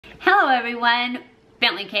Hello everyone,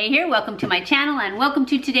 BentlyK here. Welcome to my channel and welcome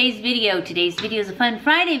to today's video. Today's video is a Fun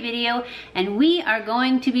Friday video and we are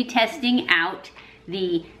going to be testing out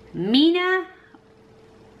the Mina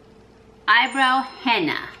Eyebrow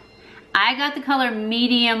Henna. I got the color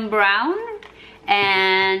medium brown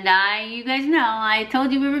and you guys know I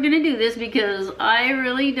told you we were gonna do this because I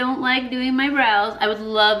really don't like doing my brows. I would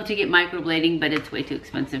love to get microblading, but it's way too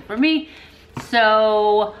expensive for me.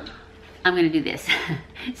 So I'm gonna do this.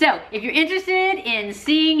 So if you're interested in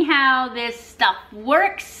seeing how this stuff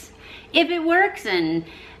works, if it works, and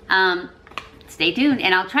stay tuned,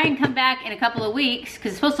 and I'll try and come back in a couple of weeks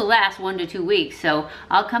because it's supposed to last 1 to 2 weeks. So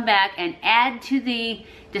I'll come back and add to the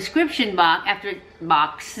description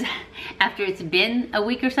box after it's been a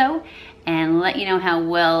week or so and let you know how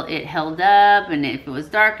well it held up and if it was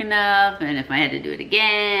dark enough and if I had to do it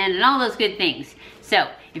again and all those good things. So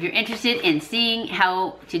if you're interested in seeing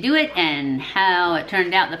how to do it and how it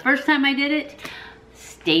turned out the first time I did it,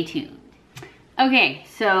 stay tuned. Okay,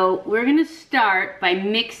 so we're gonna start by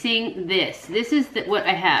mixing this. This is what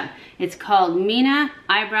I have. It's called Mina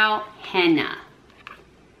Eyebrow Henna.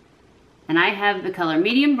 And I have the color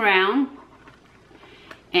medium brown.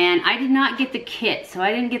 And I did not get the kit, so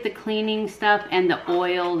I didn't get the cleaning stuff and the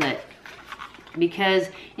oil because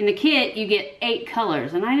in the kit you get 8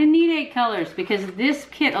 colors and I didn't need 8 colors because this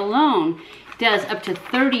kit alone does up to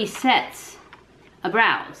 30 sets of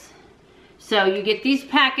brows. So you get these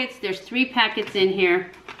packets, there's 3 packets in here.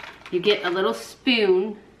 You get a little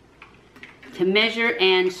spoon to measure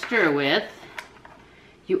and stir with.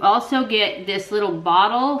 You also get this little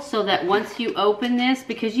bottle so that once you open this,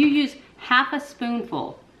 because you use half a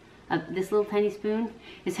spoonful of this little tiny spoon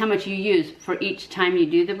is how much you use for each time you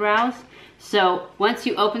do the brows. So once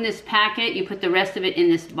you open this packet, you put the rest of it in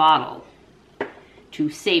this bottle to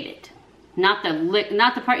save it. Not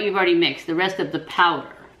the part you've already mixed, the rest of the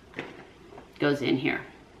powder goes in here.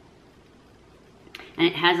 And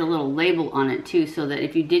it has a little label on it too, so that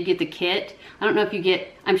if you did get the kit, I don't know if you get,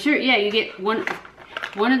 I'm sure, yeah, you get one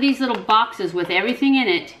of these little boxes with everything in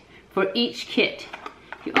it for each kit.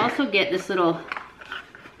 You also get this little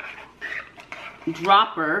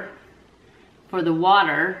dropper for the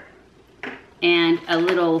water and a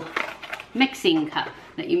little mixing cup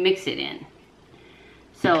that you mix it in.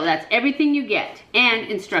 So that's everything you get, and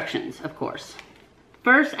instructions, of course.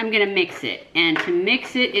 First, I'm gonna mix it, and to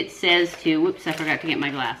mix it, it says to, whoops, I forgot to get my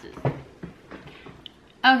glasses.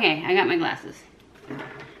 Okay, I got my glasses.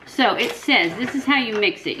 So it says, this is how you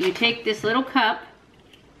mix it. You take this little cup,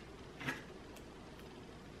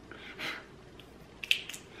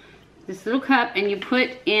 and you put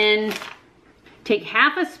in, take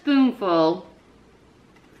half a spoonful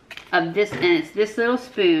of this, and it's this little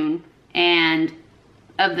spoon, and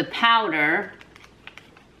of the powder,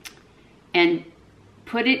 and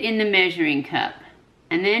put it in the measuring cup.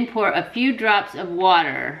 And then pour a few drops of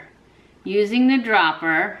water using the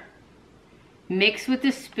dropper. Mix with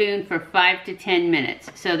the spoon for 5 to 10 minutes.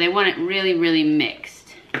 So they want it really, really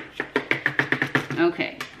mixed.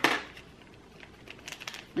 Okay.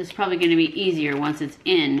 This is probably going to be easier once it's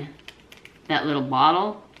in that little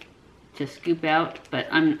bottle to scoop out, but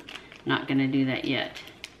I'm not going to do that yet.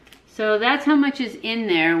 So that's how much is in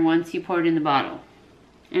there once you pour it in the bottle.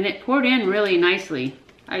 And it poured in really nicely.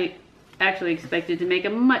 I actually expected to make a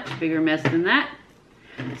much bigger mess than that.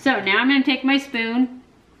 So now I'm going to take my spoon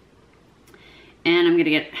and I'm going to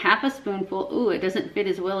get half a spoonful. Ooh, it doesn't fit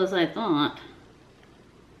as well as I thought.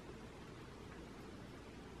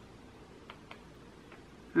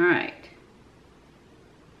 All right.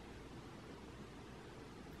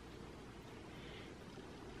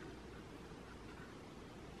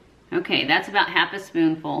 Okay, that's about half a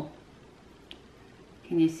spoonful.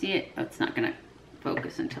 Can you see it? Oh, it's not gonna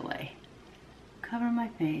focus until I cover my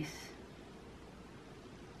face.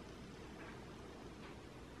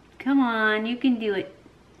 Come on, you can do it,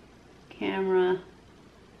 camera.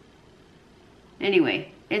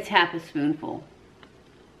 Anyway, it's half a spoonful.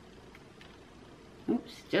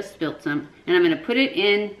 Oops, just spilled some. And I'm gonna put it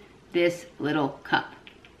in this little cup.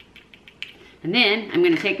 And then I'm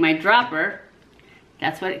gonna take my dropper.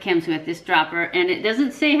 That's what it comes with, this dropper. And it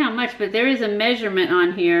doesn't say how much, but there is a measurement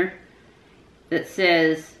on here that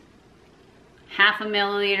says 1/2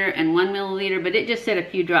 milliliter and 1 milliliter, but it just said a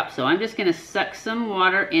few drops. So I'm just gonna suck some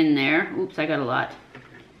water in there. Oops, I got a lot.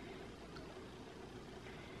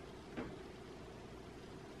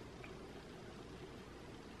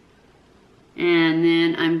 And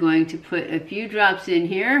then I'm going to put a few drops in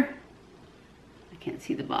here. I can't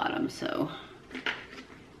see the bottom, so.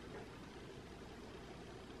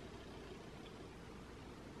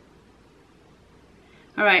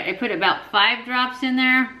 All right, I put about 5 drops in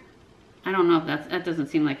there. I don't know if that doesn't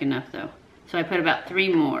seem like enough though. So I put about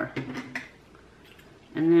 3 more.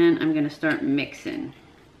 And then I'm gonna start mixing.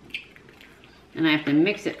 And I have to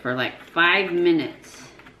mix it for like 5 minutes.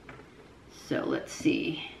 So let's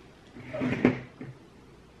see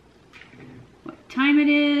what time it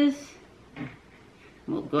is.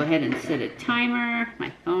 We'll go ahead and set a timer.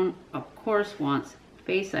 My phone, of course, wants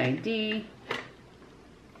Face ID.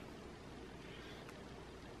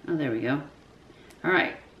 Oh, there we go. All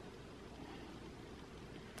right.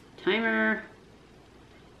 Timer.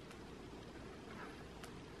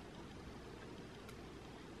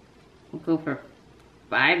 We'll go for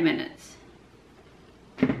 5 minutes.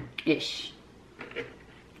 Ish.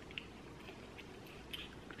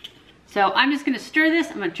 So I'm just gonna stir this.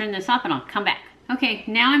 I'm gonna turn this off and I'll come back. Okay,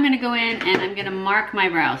 now I'm gonna go in and I'm gonna mark my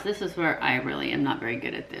brows. This is where I really am not very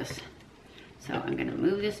good at this. So I'm gonna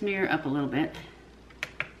move this mirror up a little bit.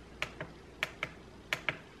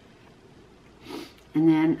 And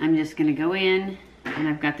then I'm just gonna go in and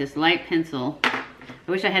I've got this light pencil.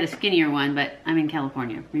 I wish I had a skinnier one, but I'm in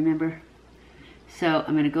California, remember? So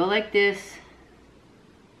I'm gonna go like this.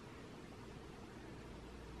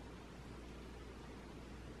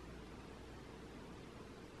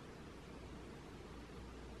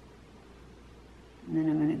 And then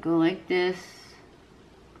I'm gonna go like this,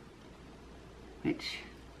 which,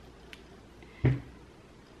 can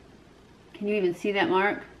you even see that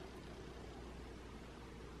mark?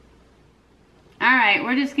 All right,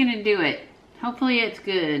 we're just gonna do it. Hopefully it's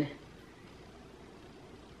good.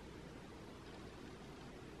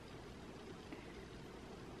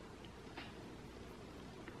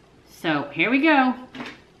 So here we go.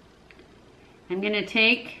 I'm gonna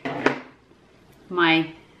take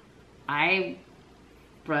my eye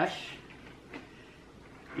brush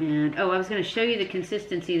and I was going to show you the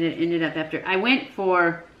consistency that ended up after. I went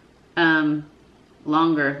for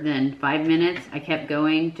longer than 5 minutes. I kept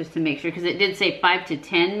going just to make sure, because it did say 5 to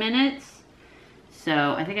 10 minutes.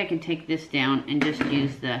 So I think I can take this down and just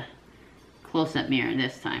use the close-up mirror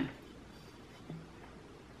this time.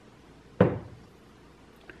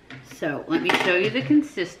 So let me show you the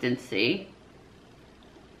consistency.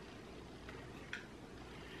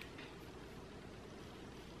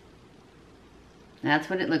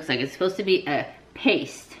 That's what it looks like. It's supposed to be a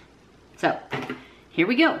paste. So, here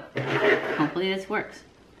we go. Hopefully this works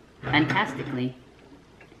fantastically.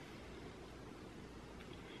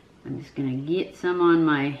 I'm just gonna get some on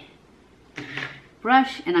my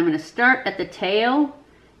brush and I'm gonna start at the tail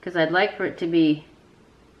because I'd like for it to be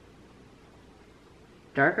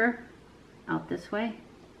darker out this way.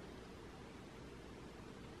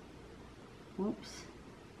 Whoops.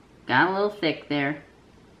 Got a little thick there.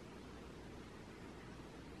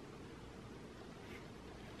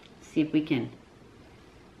 See if we can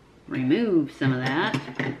remove some of that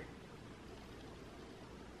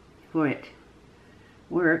before it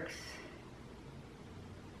works.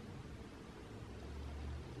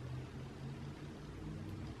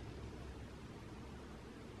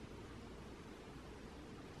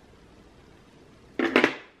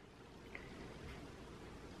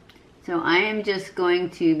 So I am just going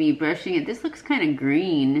to be brushing it. This looks kind of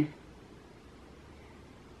green.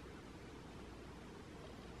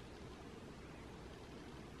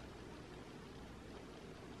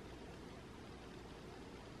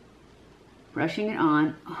 Brushing it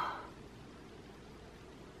on. Oh.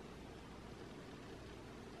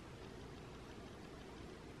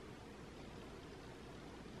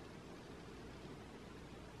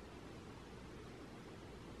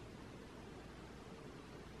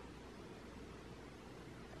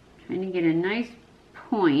 Trying to get a nice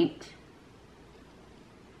point.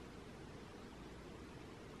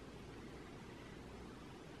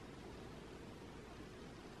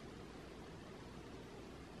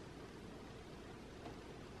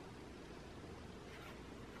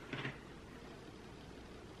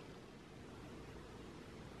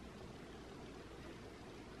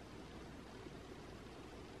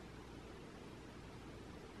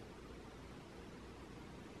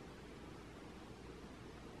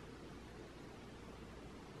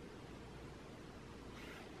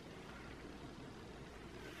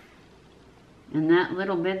 And that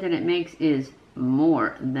little bit that it makes is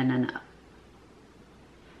more than enough.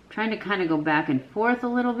 Trying to kind of go back and forth a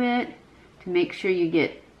little bit to make sure you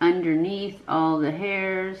get underneath all the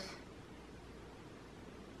hairs.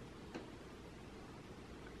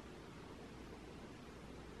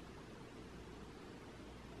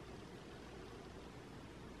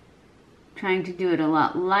 Trying to do it a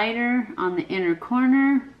lot lighter on the inner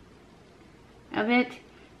corner of it,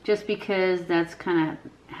 just because that's kind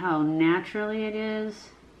of how naturally it is.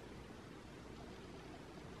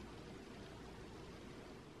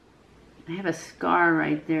 I have a scar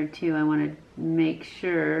right there too. I want to make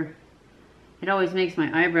sure. It always makes my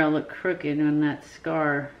eyebrow look crooked when that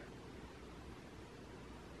scar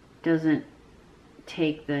doesn't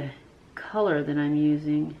take the color that I'm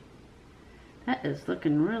using. That is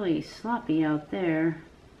looking really sloppy out there.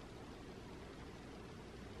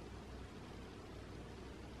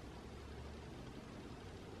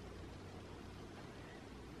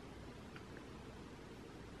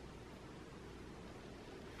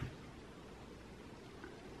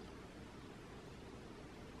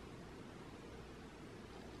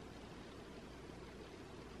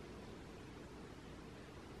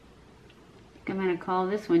 I'm going to call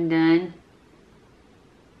this one done.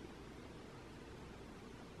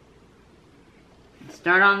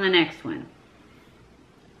 Start on the next one.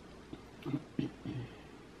 I think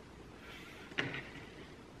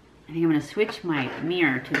I'm going to switch my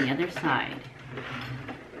mirror to the other side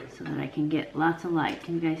so that I can get lots of light.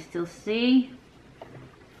 Can you guys still see?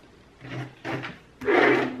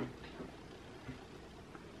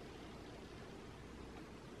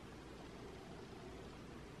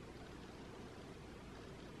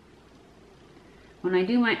 When I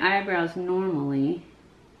do my eyebrows normally,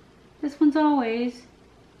 this one's always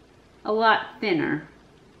a lot thinner.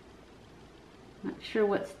 Not sure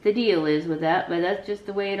what the deal is with that, but that's just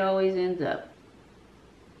the way it always ends up.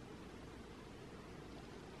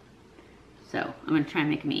 So I'm going to try and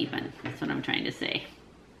make them even. That's what I'm trying to say.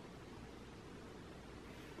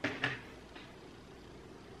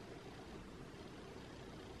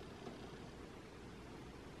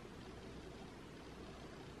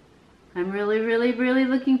 I'm really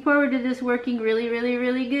looking forward to this working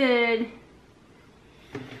really good.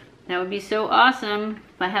 That would be so awesome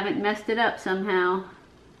if I haven't messed it up somehow.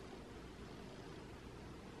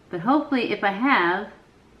 But hopefully if I have,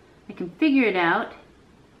 I can figure it out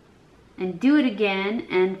and do it again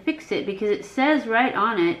and fix it, because it says right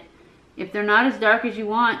on it, if they're not as dark as you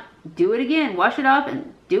want, do it again. Wash it off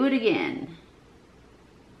and do it again.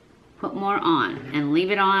 Put more on and leave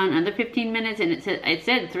it on under 15 minutes, and it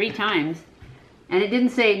said 3 times, and it didn't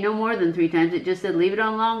say no more than 3 times. It just said leave it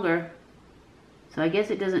on longer. So I guess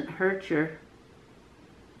it doesn't hurt your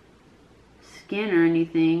skin or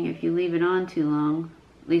anything if you leave it on too long.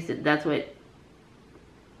 At least that's what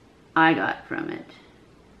I got from it.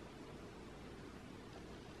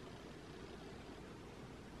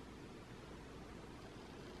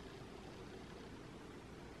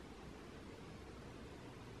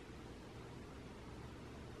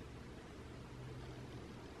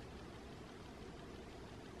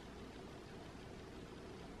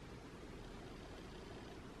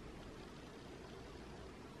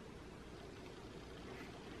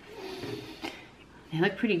 They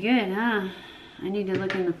look pretty good, huh? I need to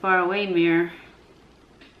look in the far away mirror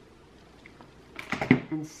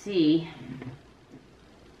and see.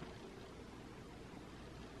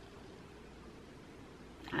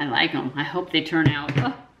 I like them. I hope they turn out.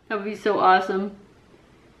 Oh, that would be so awesome.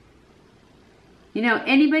 You know,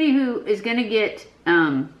 anybody who is going to get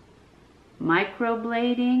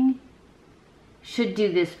microblading should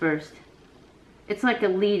do this first. It's like a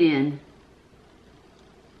lead-in.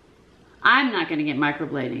 I'm not going to get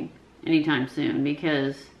microblading anytime soon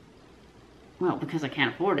because, well, because I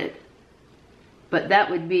can't afford it. But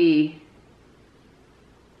that would be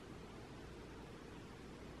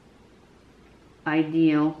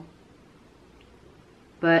ideal.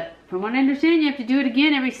 But from what I understand, you have to do it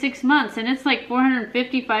again every 6 months, and it's like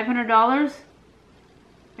 $450, $500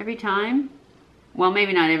 every time. Well,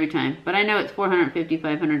 maybe not every time, but I know it's $450,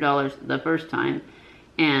 $500 the first time,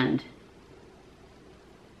 and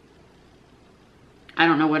I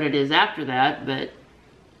don't know what it is after that, but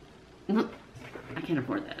I can't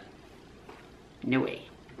afford that. No way.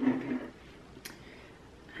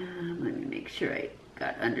 Let me make sure I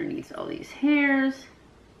got underneath all these hairs.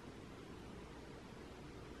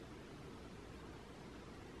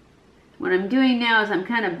 What I'm doing now is I'm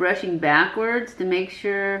kind of brushing backwards to make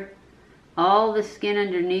sure all the skin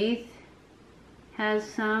underneath has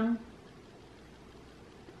some.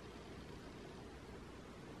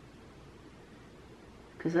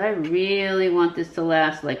 Because I really want this to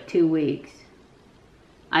last like 2 weeks.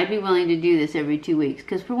 I'd be willing to do this every 2 weeks.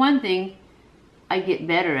 Because for one thing, I get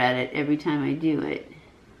better at it every time I do it.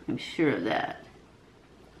 I'm sure of that.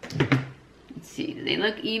 Let's see, do they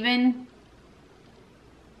look even?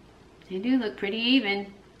 They do look pretty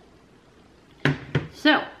even.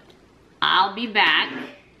 So, I'll be back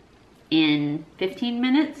in 15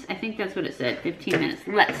 minutes. I think that's what it said, 15 minutes.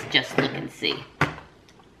 Let's just look and see.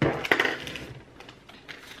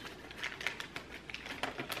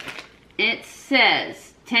 It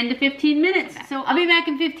says 10 to 15 minutes. So I'll be back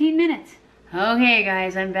in 15 minutes. Okay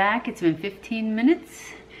guys, I'm back. It's been 15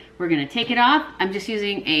 minutes. We're gonna take it off. I'm just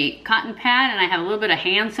using a cotton pad and I have a little bit of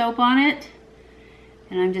hand soap on it.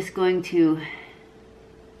 And I'm just going to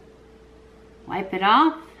wipe it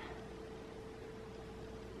off.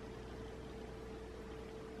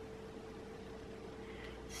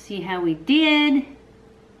 See how we did.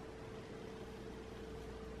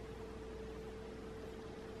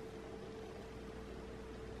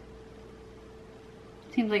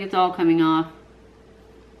 Seems like it's all coming off.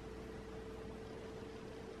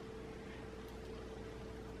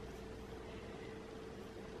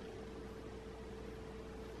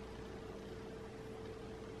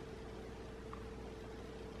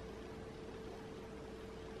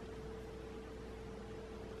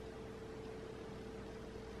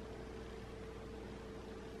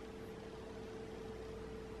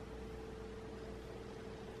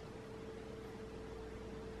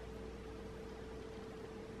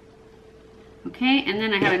 Okay, and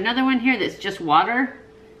then I have another one here that's just water.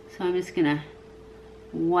 So I'm just gonna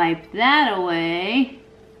wipe that away.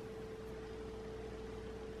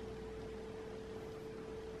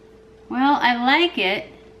 Well, I like it,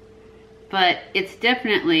 but it's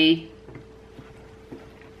definitely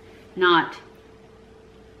not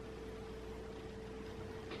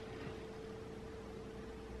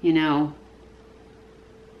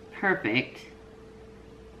perfect,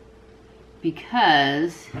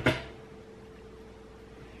 because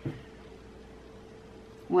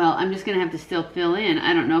well, I'm just gonna have to still fill in.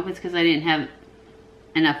 I don't know if it's because I didn't have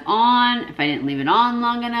enough on, if I didn't leave it on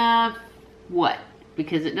long enough, what?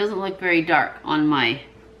 Because it doesn't look very dark on my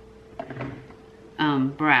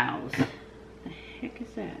brows. What the heck is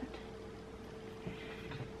that?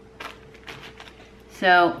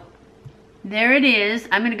 So there it is.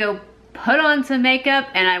 I'm gonna go put on some makeup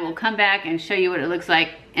and I will come back and show you what it looks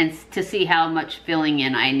like and to see how much filling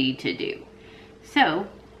in I need to do. So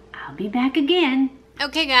I'll be back again.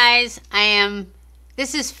 Okay guys,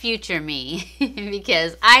 this is future me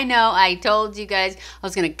because I know I told you guys I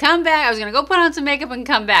was gonna come back, I was gonna go put on some makeup and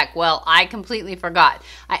come back. Well, I completely forgot.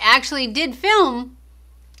 I actually did film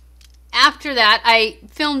after that. I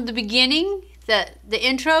filmed the beginning, the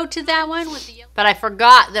intro to that one with the yellow, but I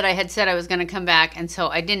forgot that I had said I was gonna come back, and so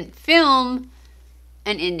I didn't film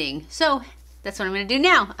an ending. So that's what I'm gonna do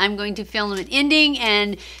now. I'm going to film an ending,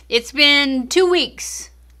 and it's been 2 weeks,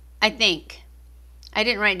 I think. I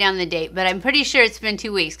didn't write down the date, but I'm pretty sure it's been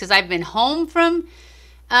 2 weeks because I've been home from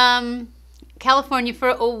California for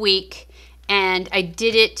a week, and I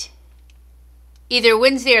did it either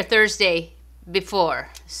Wednesday or Thursday before.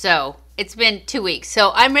 So it's been 2 weeks.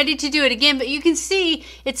 So I'm ready to do it again, but you can see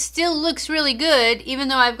it still looks really good, even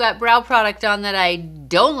though I've got brow product on that I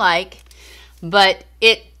don't like, but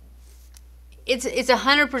it's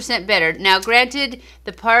 100% better. Now, granted,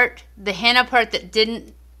 the henna part that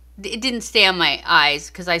didn't stay on my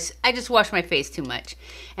eyes because I just washed my face too much.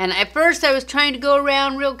 And at first I was trying to go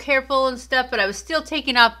around real careful and stuff, but I was still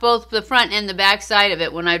taking off both the front and the back side of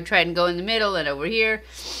it when I tried to go in the middle and over here.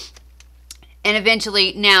 And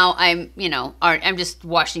eventually now I'm just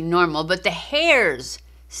washing normal, but the hairs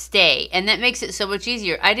stay, and that makes it so much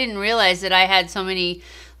easier. I didn't realize that I had so many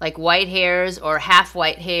like white hairs or half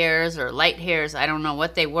white hairs or light hairs. I don't know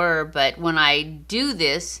what they were, but when I do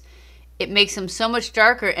this, it makes them so much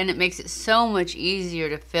darker, and it makes it so much easier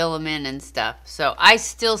to fill them in and stuff. So I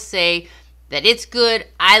still say that it's good.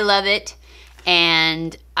 I love it,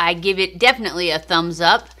 and I give it definitely a thumbs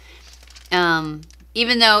up.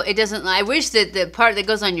 Even though it doesn't, I wish that the part that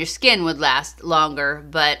goes on your skin would last longer,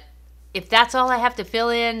 but if that's all I have to fill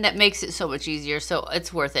in, that makes it so much easier, so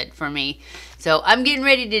it's worth it for me. So I'm getting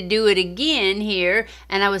ready to do it again here,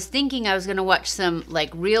 and I was thinking I was going to watch some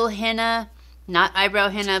like real henna, not eyebrow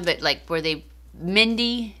henna, but like where they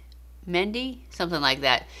Mendy, something like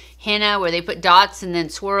that. Henna, where they put dots and then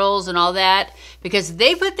swirls and all that, because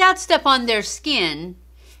they put that stuff on their skin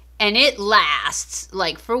and it lasts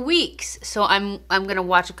like for weeks. So I'm gonna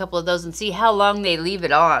watch a couple of those and see how long they leave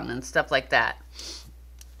it on and stuff like that.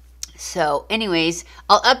 So anyways,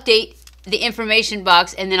 I'll update the information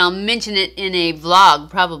box and then I'll mention it in a vlog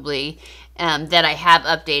probably. That I have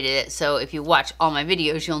updated it, so if you watch all my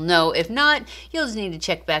videos you'll know. If not, you'll just need to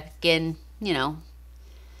check back again, in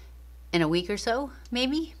a week or so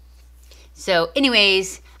maybe. So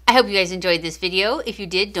anyways, I hope you guys enjoyed this video. If you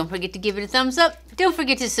did, don't forget to give it a thumbs up. Don't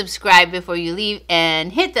forget to subscribe before you leave,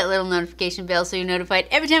 and hit that little notification bell so you're notified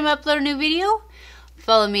every time I upload a new video.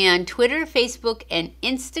 Follow me on Twitter, Facebook, and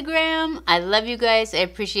Instagram. I love you guys. I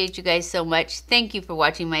appreciate you guys so much. Thank you for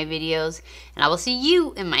watching my videos, and I will see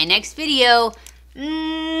you in my next video.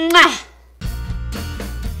 Mwah!